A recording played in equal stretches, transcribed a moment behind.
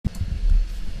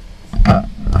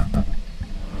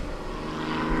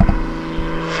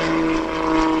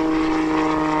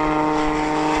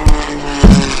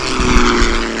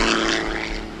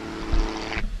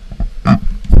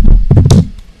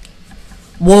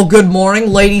Well, good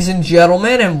morning, ladies and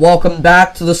gentlemen, and welcome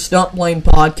back to the Stunt Plane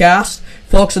Podcast.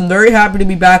 Folks, I'm very happy to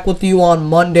be back with you on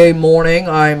Monday morning.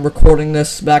 I'm recording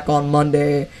this back on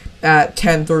Monday at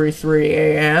 10:33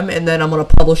 a.m., and then I'm going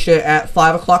to publish it at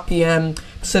 5 o'clock p.m.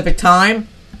 Pacific Time,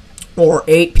 or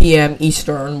 8 p.m.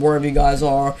 Eastern, wherever you guys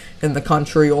are in the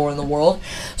country or in the world.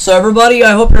 So, everybody,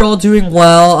 I hope you're all doing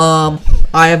well.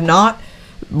 I have not...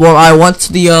 Well, I went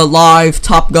to the live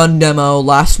Top Gun demo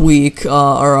last week,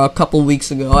 or a couple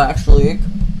weeks ago, actually.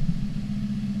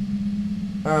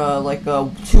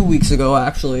 2 weeks ago,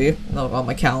 actually, on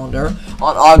my calendar,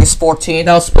 on August 14th.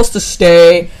 I was supposed to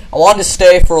stay. I wanted to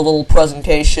stay for a little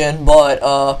presentation, but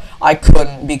I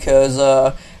couldn't because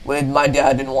my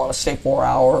dad didn't want to stay 4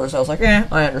 hours. I was like,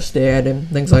 I understand, and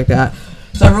things like that.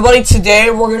 So, everybody, today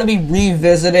we're going to be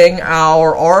revisiting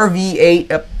our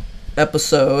RV8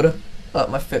 episode.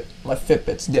 My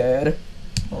Fitbit's dead.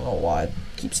 I don't know why it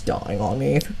keeps dying on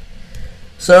me.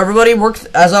 So everybody,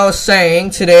 as I was saying,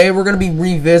 today we're going to be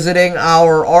revisiting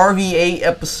our RV8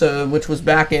 episode, which was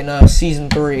back in Season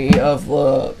 3 of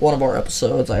one of our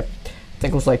episodes. I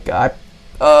think it was like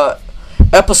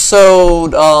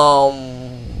Episode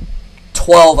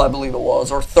 12, I believe it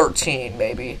was, or 13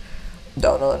 maybe.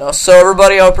 Don't really know. So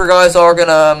everybody, I hope you guys are going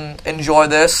to enjoy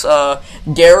this.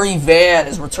 Gary Van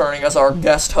is returning as our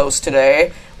guest host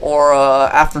today, or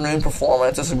afternoon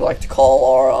performance, as we like to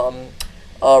call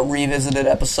our revisited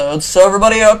episodes. So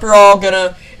everybody, I hope you're all going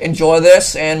to enjoy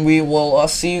this, and we will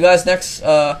see you guys next.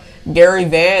 Gary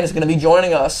Van is going to be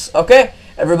joining us. Okay,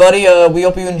 everybody, we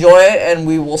hope you enjoy it, and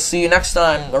we will see you next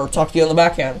time, or talk to you on the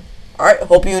back end. Alright,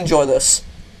 hope you enjoy this.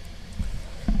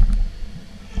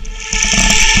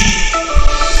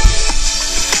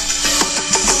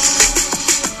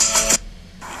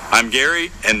 I'm Gary,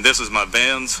 and this is my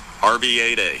Vans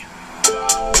RV8A.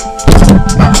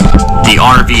 The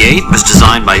RV8 was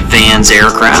designed by Vans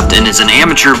Aircraft and is an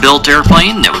amateur-built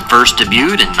airplane that was first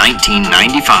debuted in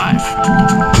 1995.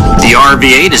 The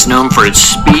RV8 is known for its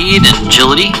speed and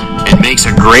agility and makes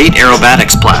a great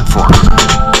aerobatics platform.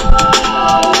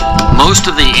 Most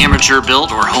of the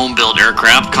amateur-built or home-built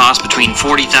aircraft cost between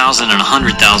 $40,000 and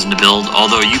 $100,000 to build,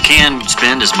 although you can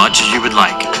spend as much as you would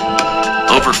like.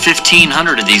 Over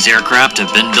 1,500 of these aircraft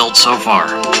have been built so far.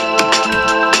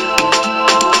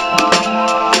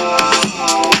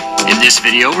 In this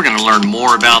video, we're going to learn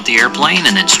more about the airplane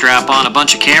and then strap on a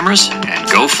bunch of cameras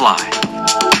and go fly.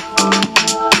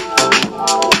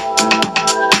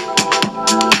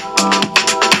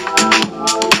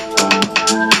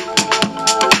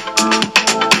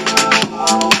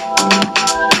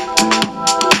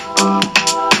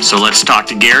 So let's talk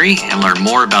to Gary and learn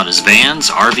more about his Vans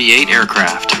RV8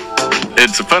 aircraft.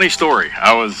 It's a funny story.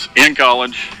 I was in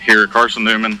college here at Carson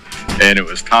Newman, and it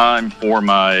was time for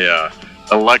my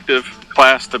elective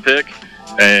class to pick,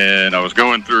 and I was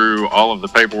going through all of the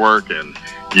paperwork, and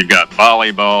you've got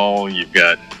volleyball, you've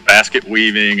got basket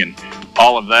weaving, and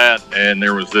all of that, and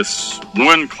there was this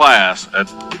one class at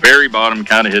the very bottom,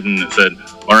 kind of hidden, that said,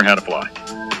 learn how to fly.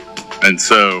 And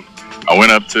so I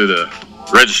went up to the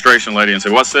registration lady and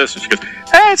said, what's this? And she goes,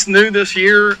 hey, it's new this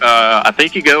year. I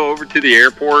think you go over to the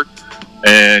airport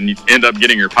and you end up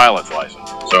getting your pilot's license.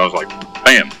 So I was like,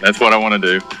 bam, that's what I want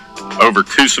to do. Over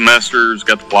 2 semesters,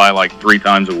 got to fly like 3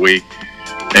 times a week.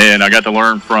 And I got to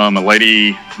learn from a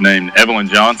lady named Evelyn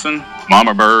Johnson,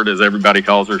 Mama Bird, as everybody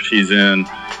calls her. She's in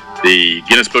the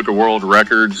Guinness Book of World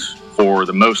Records for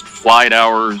the most flight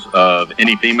hours of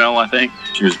any female, I think.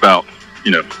 She was about,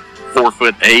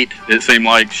 4'8". It seemed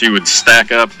like she would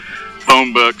stack up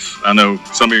phone books. I know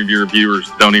some of your viewers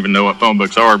don't even know what phone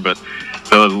books are, but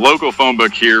the local phone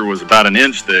book here was about 1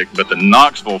 inch thick, but the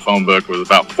Knoxville phone book was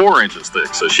about 4 inches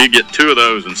thick. So she'd get 2 of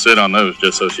those and sit on those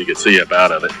just so she could see up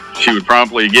out of it. She would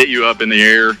promptly get you up in the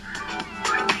air.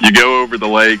 You go over the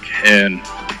lake, and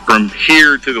from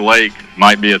here to the lake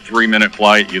might be a 3-minute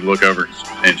flight. You look over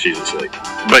and she's asleep.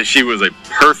 But she was a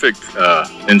perfect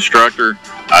instructor.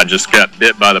 I just got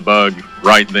bit by the bug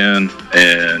right then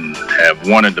and have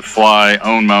wanted to fly,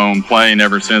 own my own plane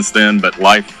ever since then, but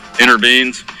life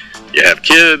intervenes. You have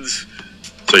kids,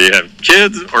 so you have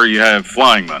kids, or you have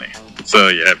flying money. So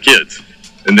you have kids,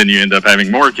 and then you end up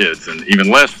having more kids and even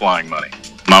less flying money.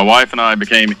 My wife and I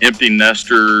became empty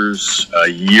nesters a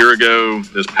year ago,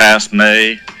 this past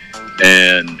May,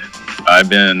 and I've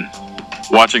been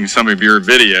watching some of your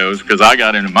videos because I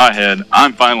got into my head,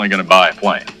 I'm finally going to buy a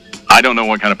plane. I don't know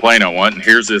what kind of plane I want, and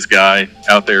here's this guy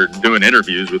out there doing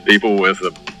interviews with people with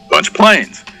a bunch of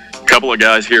planes. A couple of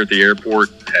guys here at the airport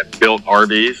have built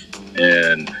RVs,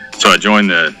 and so I joined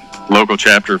the local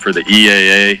chapter for the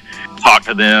EAA, talked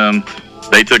to them.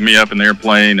 They took me up in their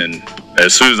plane and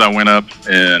as soon as I went up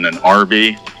in an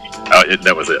RV,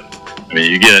 that was it. I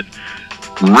mean, you get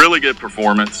really good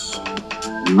performance,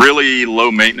 really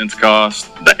low maintenance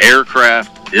cost. The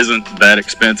aircraft isn't that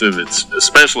expensive. It's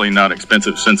especially not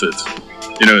expensive since it's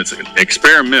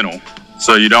experimental,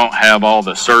 so you don't have all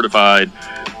the certified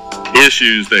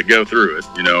issues that go through it.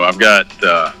 I've got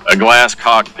a glass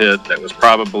cockpit that was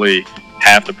probably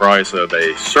half the price of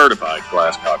a certified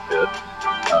glass cockpit.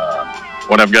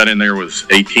 What I've got in there was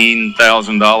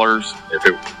 $18,000. If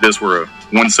this were a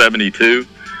 172,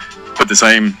 put the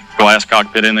same glass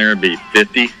cockpit in there, it'd be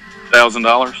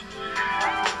 $50,000.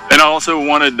 And I also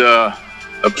wanted a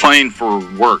plane for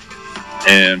work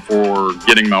and for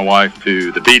getting my wife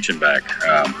to the beach and back.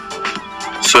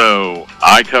 So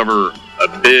I cover a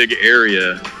big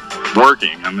area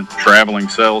working. I'm a traveling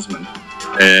salesman.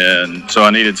 And so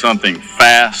I needed something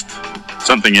fast,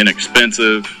 something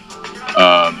inexpensive,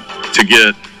 to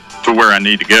get to where I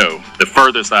need to go. The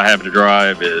furthest I have to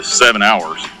drive is 7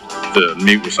 hours to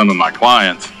meet with some of my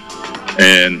clients.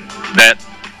 And that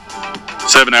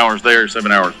 7 hours there,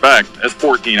 7 hours back, that's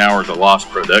 14 hours of lost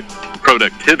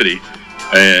productivity.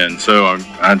 And so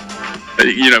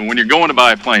when you're going to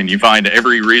buy a plane, you find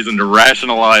every reason to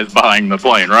rationalize buying the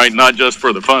plane, right? Not just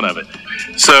for the fun of it.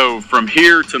 So from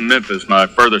here to Memphis, my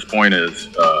furthest point is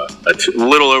a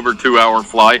little over 2 hour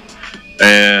flight.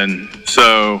 And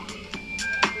so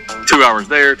 2 hours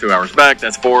there, 2 hours back,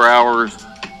 that's 4 hours.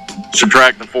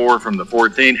 Subtract the 4 from the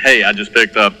 14. Hey, I just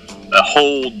picked up a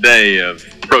whole day of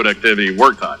productivity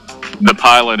work time. The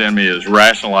pilot in me is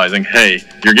rationalizing, hey,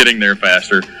 you're getting there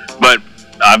faster. But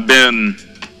I've been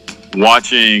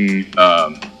watching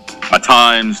my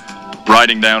times,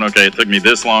 writing down, okay, it took me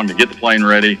this long to get the plane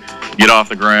ready, get off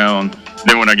the ground.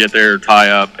 Then when I get there, tie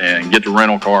up and get the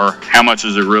rental car. How much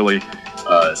is it really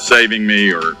saving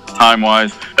me or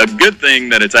time-wise? A good thing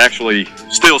that it's actually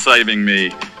still saving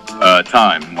me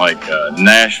time. Like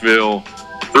Nashville,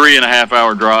 3.5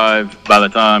 hour drive. By the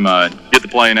time I get the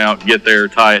plane out, get there,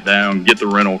 tie it down, get the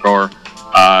rental car,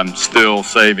 I'm still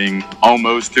saving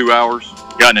almost 2 hours.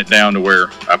 Gotten it down to where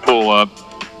I pull up,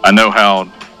 I know how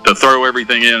to throw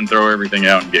everything in, throw everything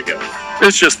out, and get going.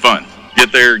 It's just fun.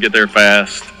 Get there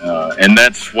fast, and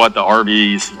that's what the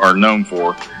RVs are known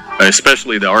for,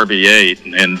 especially the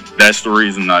RV8, and that's the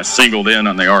reason I singled in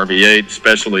on the RV8,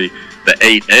 especially the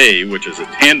 8A, which is a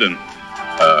tandem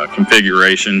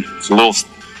configuration. It's a little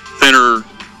thinner,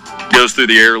 goes through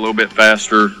the air a little bit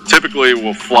faster. Typically,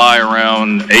 we'll fly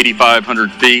around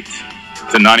 8,500 feet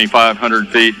to 9,500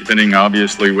 feet, depending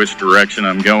obviously which direction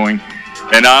I'm going.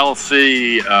 And I'll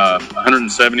see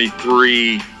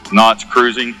 173 knots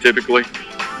cruising typically.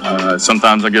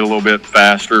 Sometimes I get a little bit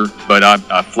faster, but I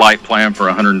flight plan for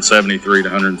 173 to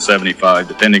 175,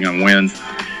 depending on winds.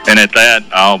 And at that,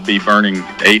 I'll be burning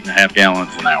 8.5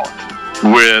 gallons an hour.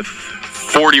 With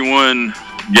 41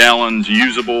 gallons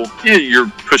usable, you're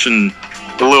pushing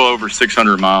a little over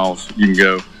 600 miles. You can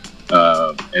go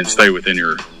and stay within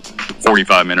your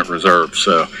 45-minute reserve.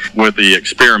 So with the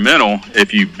experimental,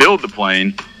 if you build the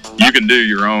plane, you can do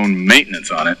your own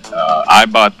maintenance on it. I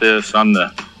bought this. I'm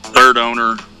the third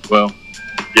owner. The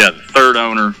third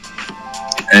owner.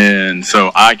 And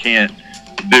so I can't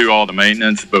do all the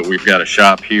maintenance, but we've got a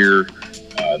shop here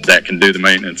that can do the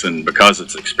maintenance. And because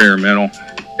it's experimental,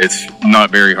 it's not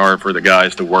very hard for the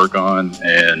guys to work on.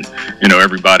 And,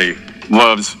 everybody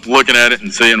loves looking at it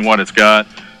and seeing what it's got.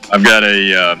 I've got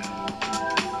a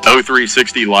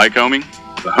 0360 Lycoming,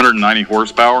 190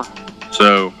 horsepower.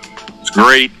 So it's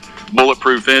great.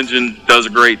 Bulletproof engine, does a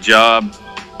great job.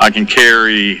 I can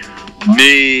carry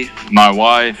me, my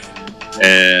wife,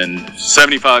 and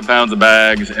 75 pounds of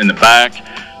bags in the back,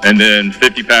 and then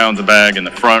 50 pounds of bag in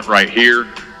the front right here.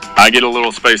 I get a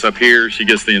little space up here. She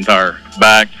gets the entire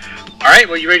back. All right,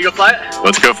 well, you ready to go fly it?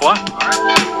 Let's go fly.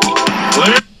 All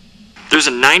right. There's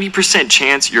a 90%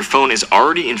 chance your phone is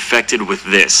already infected with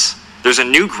this. There's a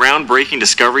new groundbreaking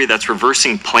discovery that's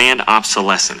reversing planned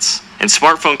obsolescence, and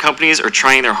smartphone companies are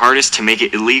trying their hardest to make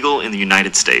it illegal in the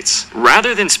United States.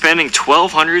 Rather than spending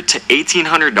 $1,200 to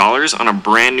 $1,800 on a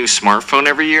brand new smartphone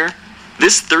every year,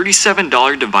 this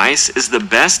 $37 device is the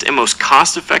best and most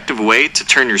cost-effective way to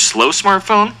turn your slow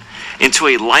smartphone into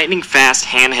a lightning-fast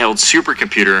handheld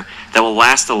supercomputer that will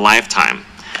last a lifetime.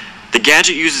 The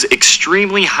gadget uses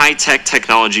extremely high-tech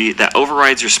technology that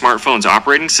overrides your smartphone's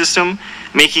operating system,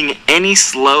 making any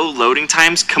slow loading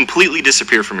times completely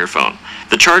disappear from your phone.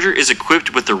 The charger is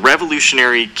equipped with the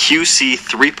revolutionary QC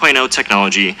 3.0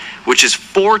 technology, which is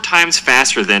 4 times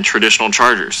faster than traditional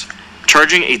chargers,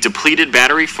 charging a depleted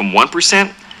battery from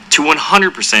 1% to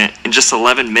 100% in just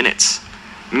 11 minutes.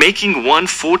 Making one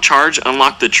full charge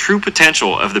unlocked the true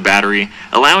potential of the battery,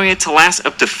 allowing it to last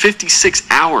up to 56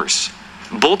 hours.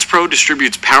 Bolts Pro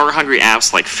distributes power-hungry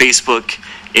apps like Facebook,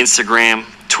 Instagram,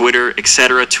 Twitter,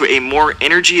 etc. to a more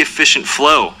energy-efficient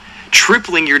flow,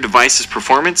 tripling your device's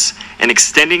performance and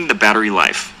extending the battery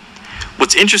life.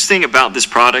 What's interesting about this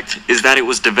product is that it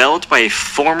was developed by a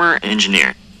former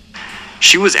engineer.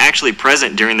 She was actually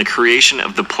present during the creation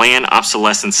of the planned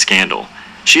obsolescence scandal.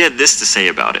 She had this to say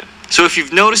about it. So if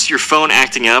you've noticed your phone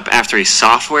acting up after a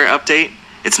software update,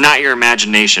 it's not your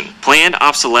imagination. Planned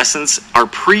obsolescence are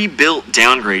pre-built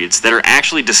downgrades that are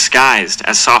actually disguised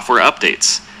as software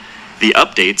updates. The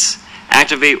updates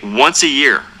activate once a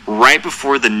year, right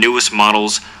before the newest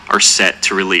models are set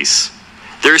to release.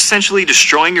 They're essentially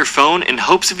destroying your phone in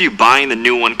hopes of you buying the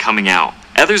new one coming out.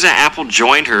 Others at Apple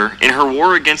joined her in her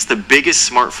war against the biggest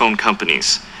smartphone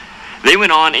companies. They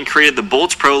went on and created the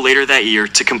Bolts Pro later that year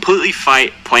to completely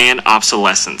fight planned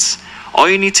obsolescence. All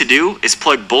you need to do is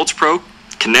plug Bolts Pro,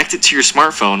 connect it to your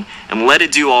smartphone, and let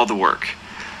it do all the work.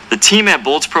 The team at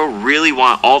Bolts Pro really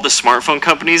want all the smartphone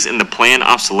companies in the planned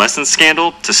obsolescence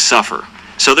scandal to suffer.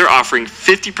 So they're offering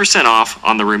 50% off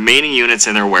on the remaining units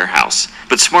in their warehouse.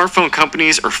 But smartphone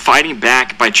companies are fighting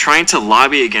back by trying to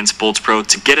lobby against Bolts Pro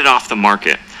to get it off the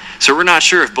market. So we're not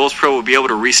sure if Bolts Pro will be able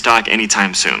to restock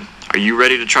anytime soon. Are you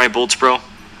ready to try Bolts Pro?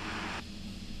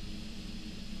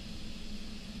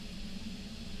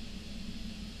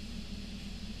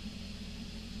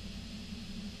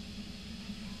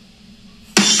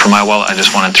 For my wallet, I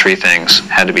just wanted 3 things. It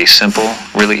had to be simple,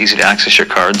 really easy to access your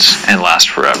cards, and last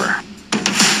forever.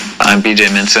 I'm BJ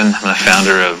Minson. I'm the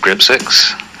founder of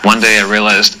Grip6. One day I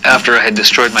realized after I had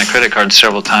destroyed my credit card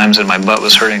several times and my butt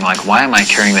was hurting, like, why am I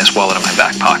carrying this wallet in my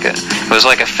back pocket? It was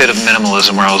like a fit of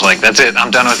minimalism where I was like, that's it,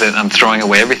 I'm done with it. I'm throwing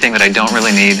away everything that I don't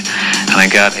really need. And I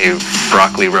got a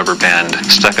broccoli rubber band,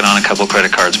 stuck it on a couple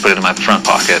credit cards, put it in my front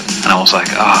pocket, and I was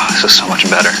like, oh, this is so much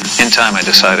better. In time, I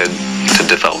decided to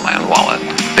develop my own wallet.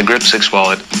 The Grip6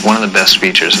 wallet, one of the best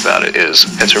features about it is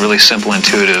it's a really simple,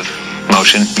 intuitive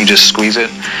motion. You just squeeze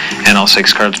it and all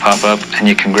 6 cards pop up and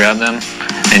you can grab them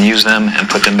and use them and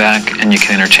put them back and you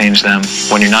can interchange them.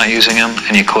 When you're not using them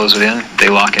and you close it in, they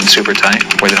lock in super tight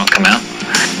where they don't come out.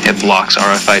 It blocks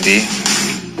RFID.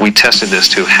 We tested this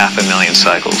to 500,000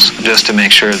 cycles just to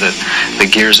make sure that the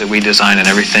gears that we designed and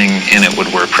everything in it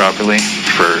would work properly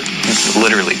for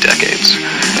literally decades.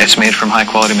 It's made from high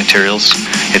quality materials.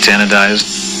 It's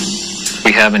anodized.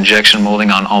 We have injection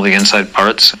molding on all the inside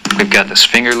parts. We've got this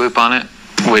finger loop on it,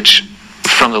 which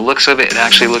from the looks of it, it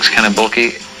actually looks kind of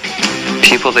bulky.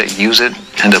 People that use it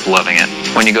end up loving it.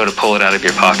 When you go to pull it out of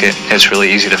your pocket, it's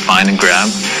really easy to find and grab.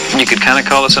 You could kind of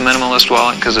call this a minimalist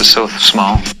wallet because it's so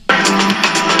small.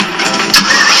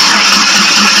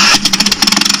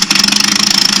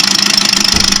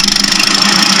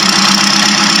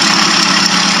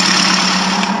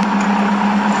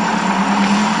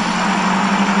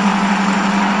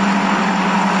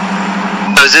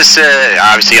 So is this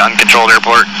obviously uncontrolled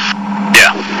airport? Yeah.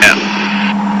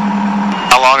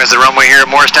 How long is the runway here at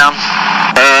Morristown?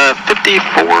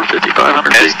 54,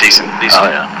 5,500 That's feet. decent. Oh,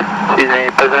 yeah. Excuse me,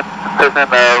 President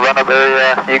run-up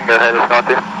area, you can go ahead if you want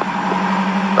to.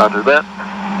 Roger that.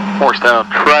 Morristown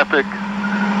traffic,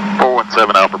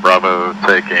 417 Alpha Bravo,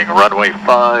 taking runway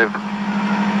 5,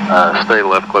 stay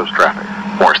left, close traffic,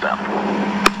 Morristown.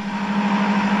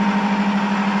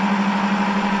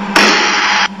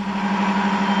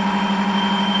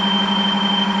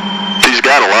 She's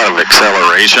got a lot of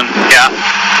acceleration. Yeah.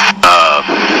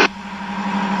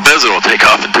 Says it'll take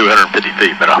off at 250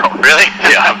 feet, but I don't. Really?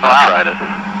 Yeah, I've not tried it.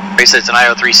 You said it's an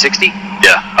IO 360?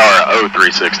 Yeah, or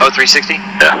 0360. Oh, 360?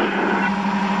 Yeah.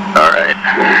 All right,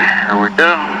 here we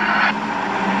go.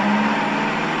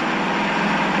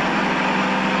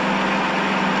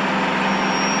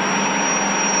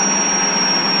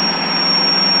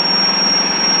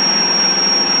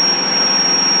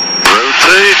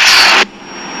 Rotates.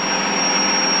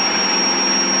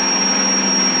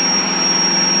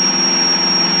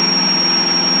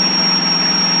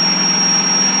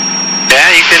 Yeah,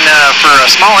 you can, for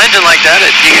a small engine like that,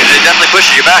 it definitely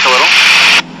pushes you back a little.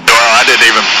 Well, I didn't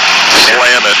even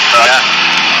slam it. Yeah.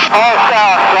 All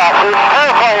south, traffic,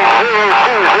 airplane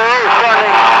 020,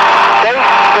 turning base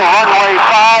to runway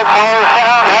 5,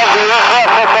 Morristown, have the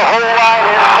aircraft at the whole line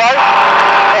in sight,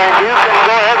 and you can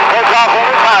go ahead and take off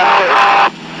anytime, sir.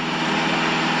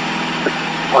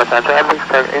 Morristown traffic,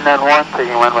 start 891,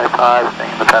 taking runway 5,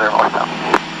 staying in the pattern, Morristown.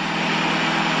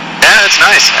 Yeah, that's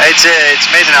nice. It's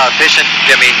amazing how efficient.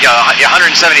 I mean,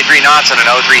 173 knots on an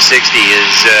 0360 is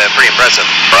pretty impressive.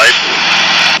 Right.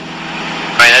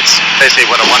 I mean, that's basically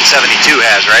what a 172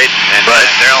 has, right? And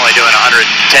they're only doing 110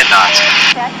 knots.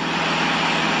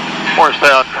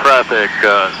 Morristown traffic,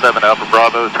 7 Alpha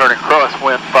Bravo, turning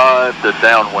crosswind 5 to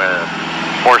downwind.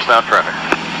 Morristown traffic.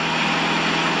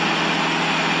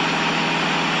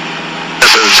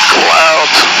 This is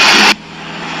clouds.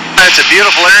 It's a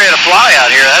beautiful area to fly out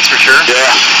here, that's for sure.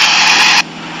 Yeah.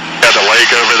 Got the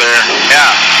lake over there.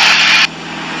 Yeah.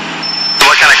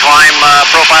 What kind of climb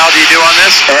profile do you do on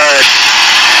this?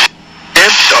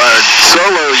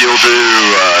 Solo, you'll do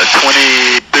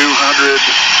 2,200.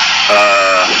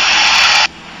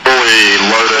 Fully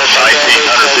loaded,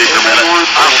 1,900 feet per minute.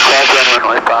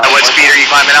 At what speed are you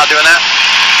climbing out doing that?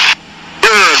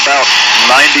 You're about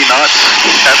 90 knots.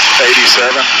 That's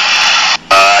 87.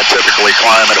 I typically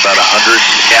climb at about 100.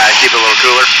 Yeah, I keep it a little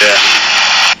cooler. Yeah.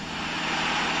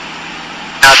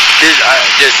 Now,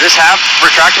 does this have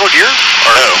retractable gear?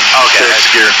 Or? No. Okay.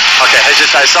 Fixed gear. Okay,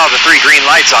 I saw the 3 green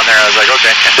lights on there. I was like,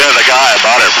 okay. Yeah, the guy I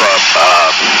bought it from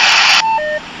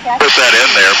put that in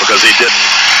there because he didn't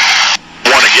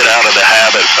want to get out of the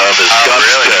habit of his gut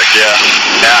stick. Yeah.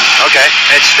 Yeah, okay.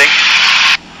 Interesting.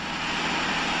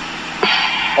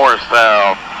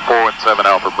 Morristown 417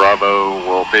 Alpha Bravo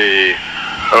will be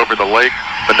over the lake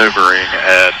maneuvering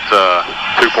at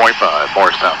 2.5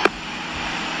 Morristown.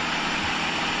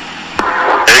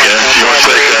 There you go. You want to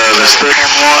take the stick?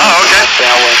 Oh, okay.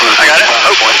 I got it.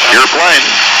 Oh, Your plane.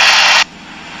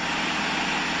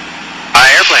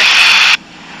 Airplane.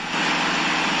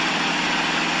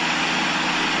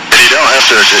 And you don't have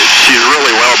to, she's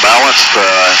really well balanced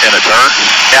in a turn.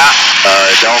 Yeah.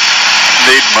 Don't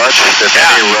need much, if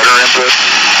any, rudder input.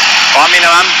 Well, I mean,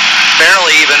 I'm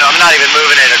not even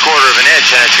moving it a quarter of an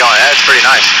inch and it's going, that's pretty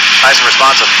nice. Nice and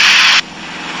responsive.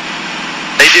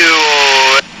 They do,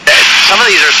 some of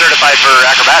these are certified for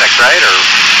acrobatics, right? Or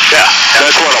Yeah,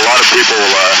 that's what a lot of people,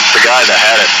 the guy that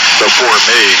had it before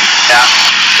me,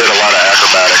 did a lot of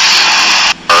acrobatics,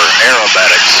 or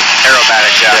aerobatics.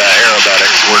 Aerobatics, yeah. Yeah,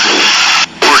 aerobatics.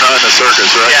 We're not in the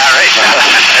circus, right? Yeah, right.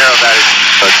 Aerobatics.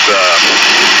 But,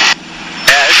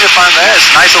 yeah, it's a fun, it's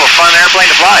a nice little fun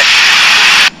airplane to fly.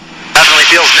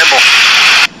 Definitely feels nimble.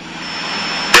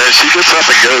 yeah, she gets up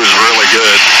and goes really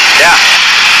good. Yeah.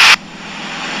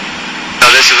 So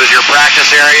this was your practice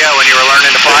area when you were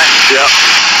learning to fly? Yep.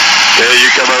 Yeah, you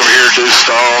come over here, do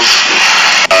stalls,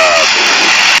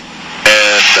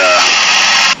 and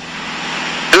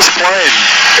this plane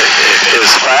is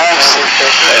fast,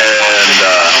 and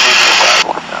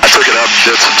I took it up and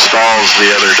did some stalls the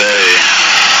other day.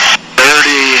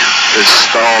 30 is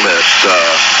stalled at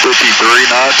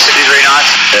 53 knots. 53 knots?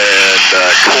 And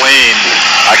clean,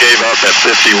 I gave up at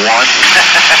 51.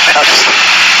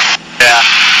 Yeah.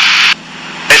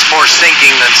 It's more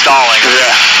sinking than stalling.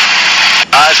 Yeah.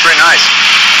 That's pretty nice.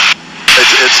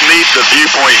 It's neat the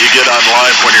viewpoint you get on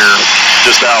life when you're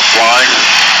just out flying.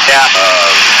 Yeah.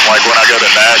 Like when I go to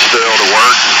Nashville to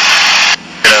work,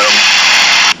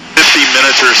 50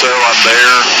 minutes or so I'm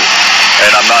there,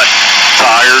 and I'm not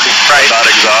tired, right. I'm not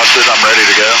exhausted, I'm ready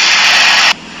to go.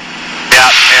 Yeah.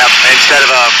 Instead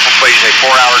of a, what do you say,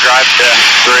 4-hour drive? Yeah,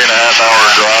 3.5-hour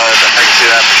drive. I can see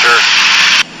that for sure.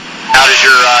 Now, does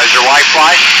your wife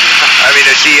fly? I mean,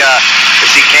 does she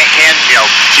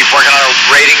she's working on her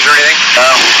ratings or anything?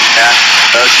 No. Yeah.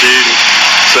 She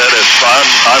said if I'm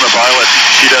a pilot,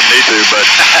 she doesn't need to, but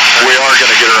we are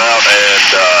going to get her out and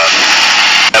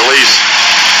at least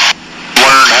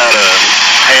learn how to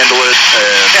handle it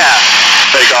and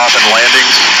take off in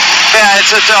landings. Yeah,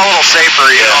 it's a little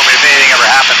safer, you know, if anything ever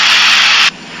happened.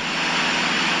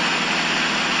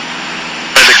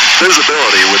 And the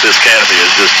visibility with this canopy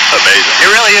is just amazing. It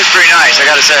really is pretty nice, I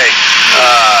gotta say.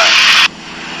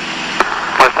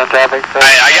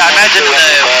 I imagine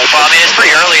well, I mean, it's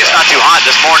pretty early, it's not too hot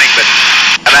this morning, but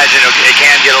I imagine it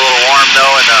can get a little warm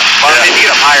though, and well, if you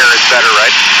get up higher, it's better,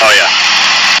 right? Oh yeah.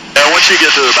 And once you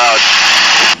get to about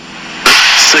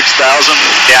 6,000,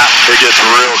 it gets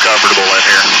real comfortable in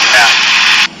here. Yeah.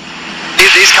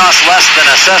 These cost less than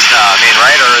a Cessna, I mean,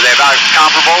 right? Or are they about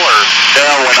comparable, or?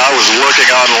 Yeah, when I was looking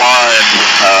online,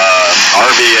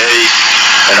 RV8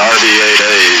 and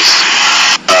RV8As,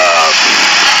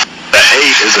 the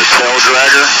 8 is a tail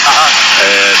dragger,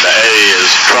 and the A is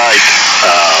trike.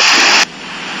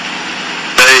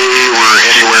 They were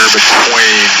anywhere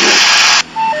between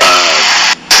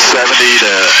 70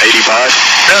 to 85.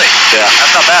 Really? Yeah.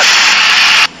 That's not bad.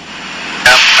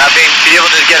 Yeah. I mean, be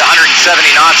able to get 170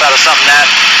 knots out of something that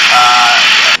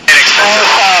inexpensive.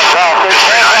 It's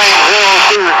very nice.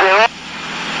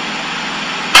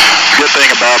 Good thing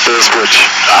about this, which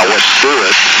I wouldn't do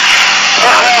it,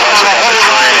 unless I had the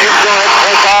training.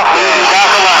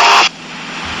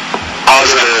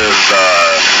 Positive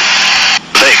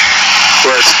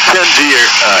 10G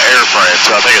airframe,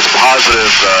 so I think it's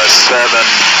positive 7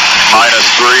 minus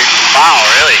 3. Wow,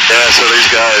 really? Yeah, so these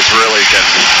guys really can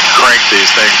crank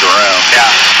these things around. Yeah.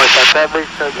 With that Bradley,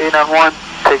 so 891,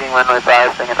 taking runway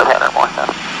 5, staying in the pattern, Morristown.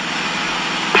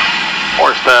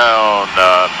 Morristown,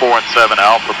 417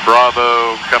 Alpha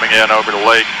Bravo, coming in over the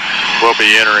lake. We'll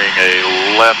be entering a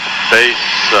left base,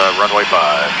 runway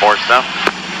 5. Morristown.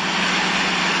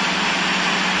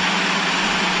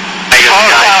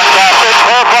 Morristown traffic,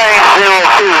 airplane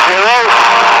 020,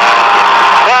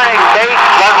 turning base,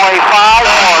 runway 5,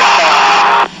 Morristown.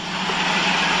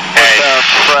 Morristown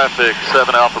traffic,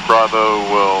 7 Alpha Bravo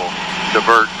will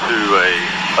divert to a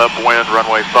upwind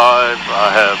runway 5. I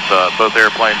have both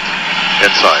airplanes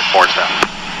inside Morristown.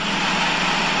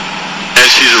 And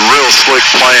she's a real slick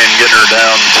plane, getting her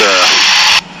down to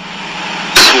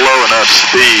slow enough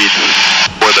speed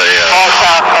for the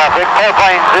Morristown traffic,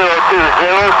 airplane 020,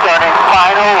 turning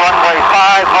final, runway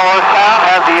 5, Morristown.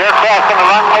 Have the aircraft on the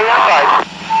runway inside.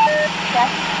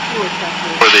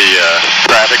 for the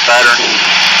traffic pattern.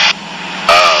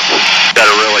 Got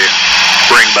to really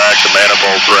bring back the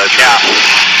manifold pressure. Yeah.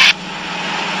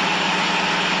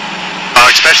 Oh,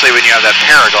 especially when you have that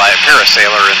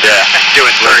parasailer and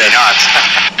doing 30 knots.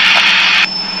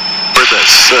 Where'd that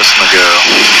Cessna go?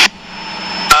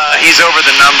 He's over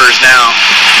the numbers now.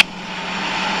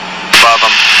 Above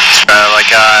him.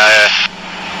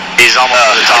 He's almost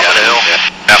to the top of the hill. Yeah.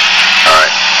 Yep. All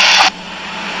right.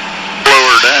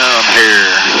 Lower down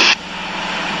here.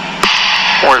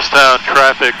 Morristown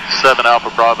traffic, 7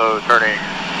 Alpha Bravo, turning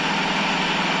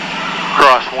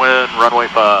crosswind, runway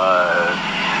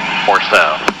 5,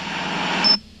 Morristown.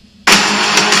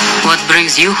 What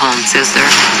brings you home, sister?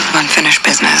 Unfinished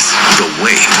business. The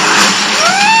wait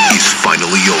is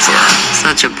finally over.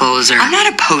 Such a poser. I'm not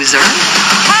a poser.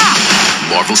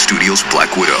 Marvel Studios'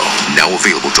 Black Widow, now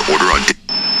available to order on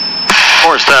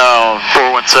Morristown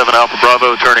 417 Alpha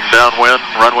Bravo, turning downwind,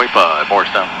 runway 5,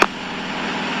 Morristown.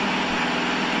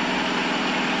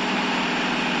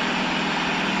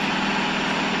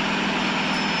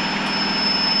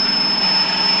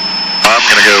 I'm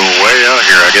gonna go way out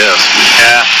here, I guess.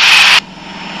 Yeah.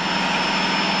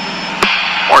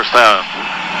 Morristown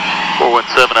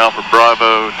 417 Alpha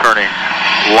Bravo, turning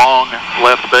long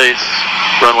left base,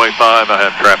 runway 5. I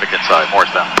have traffic inside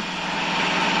Morristown.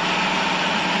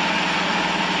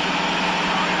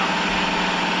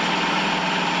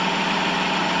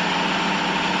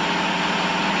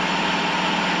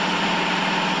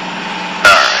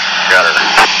 Alright, got her.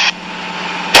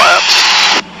 Flaps.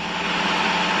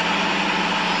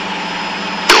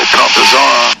 Fuel pump is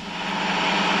on.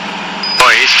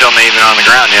 Boy, he's still not even on the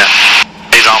ground yet.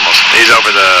 He's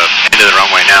over the end of the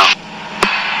runway now.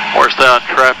 Morristown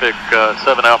traffic,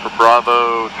 7 Alpha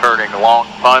Bravo, turning long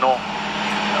final,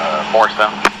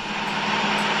 Morristown.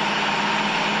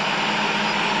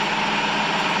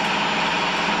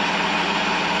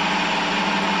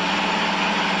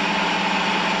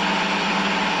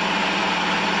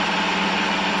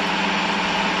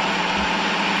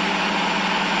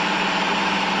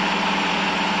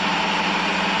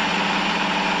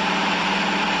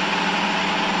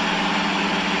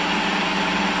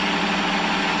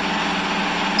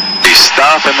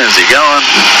 Stopping, is he going?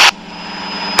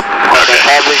 Okay,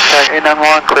 Bradley,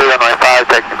 891, clear runway 5,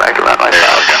 taking back to runway 5. There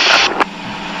we go.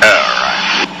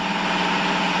 Alright.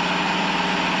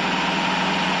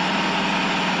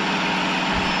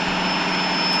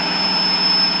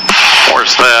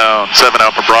 Morristown, 7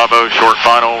 Alpha Bravo, short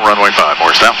final, runway 5,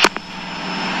 Morristown.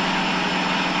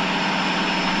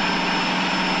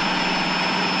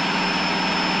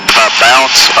 If I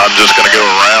bounce, I'm just going to go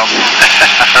around.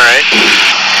 Alright.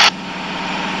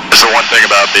 That's the one thing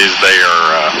about these, they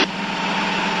are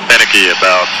finicky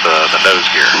about the nose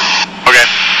gear. Okay.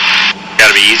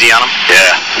 Gotta be easy on them?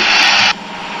 Yeah.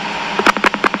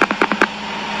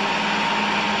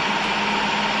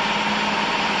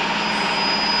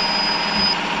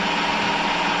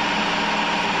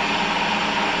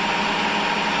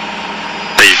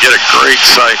 You get a great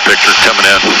sight picture coming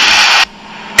in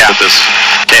with this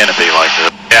canopy like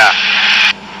this. Yeah.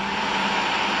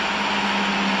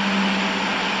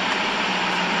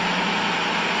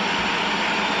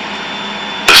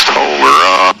 Just hold her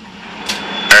up.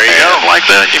 There you go. Like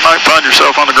that, you might find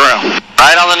yourself on the ground.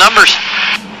 Right on the numbers.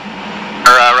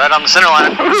 Or right on the center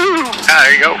line.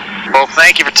 There you go. Well,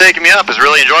 thank you for taking me up. It's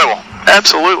really enjoyable.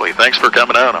 Absolutely. Thanks for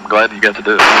coming out. I'm glad you got to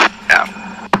do it. Yeah.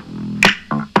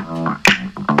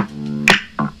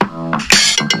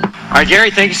 All right,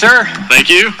 Gary, thank you, sir. Thank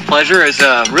you. Pleasure. It's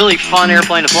a really fun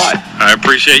airplane to fly. I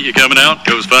appreciate you coming out.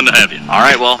 It was fun to have you. All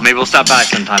right, well, maybe we'll stop by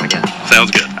sometime again.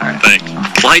 Sounds good. All right. Thanks.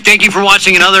 Well, hey, thank you for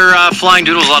watching another Flying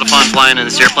Doodle. It was a lot of fun flying in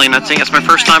this airplane. I think it's my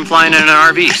first time flying in an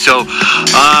RV. So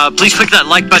please click that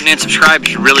like button and subscribe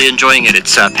if you're really enjoying it.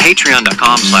 It's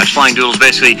patreon.com/flyingdoodles.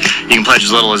 Basically, you can pledge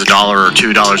as little as $1 or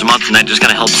 $2 a month, and that just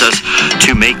kind of helps us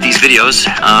to make these videos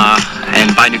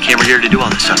and buy new camera gear to do all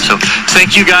this stuff. So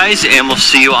thank you guys, and we'll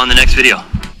see you on the next video.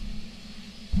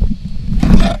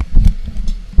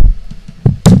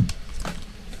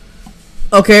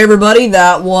 Okay, everybody,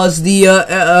 that was the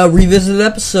revisited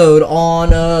episode on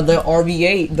the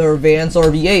RV8, the Vans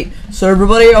RV8. So,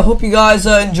 everybody, I hope you guys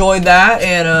enjoyed that,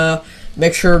 and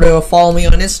make sure to follow me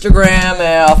on Instagram,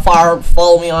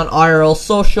 follow me on IRL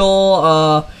Social.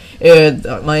 My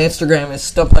Instagram is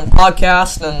Stunt Plane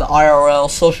Podcast, and the IRL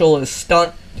Social is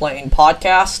Stunt Plane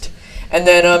Podcast. And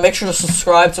then make sure to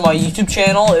subscribe to my YouTube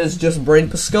channel, is just Brady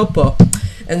Piscopo.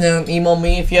 And then email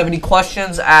me if you have any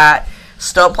questions at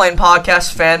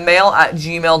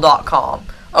stuntplanepodcastfanmail@gmail.com.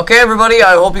 Okay, everybody,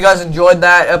 I hope you guys enjoyed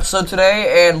that episode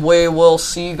today, and we will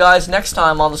see you guys next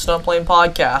time on the Stunt Plane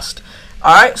Podcast.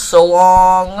 Alright, so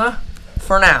long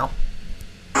for now.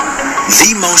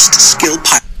 The most skilled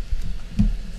pilot.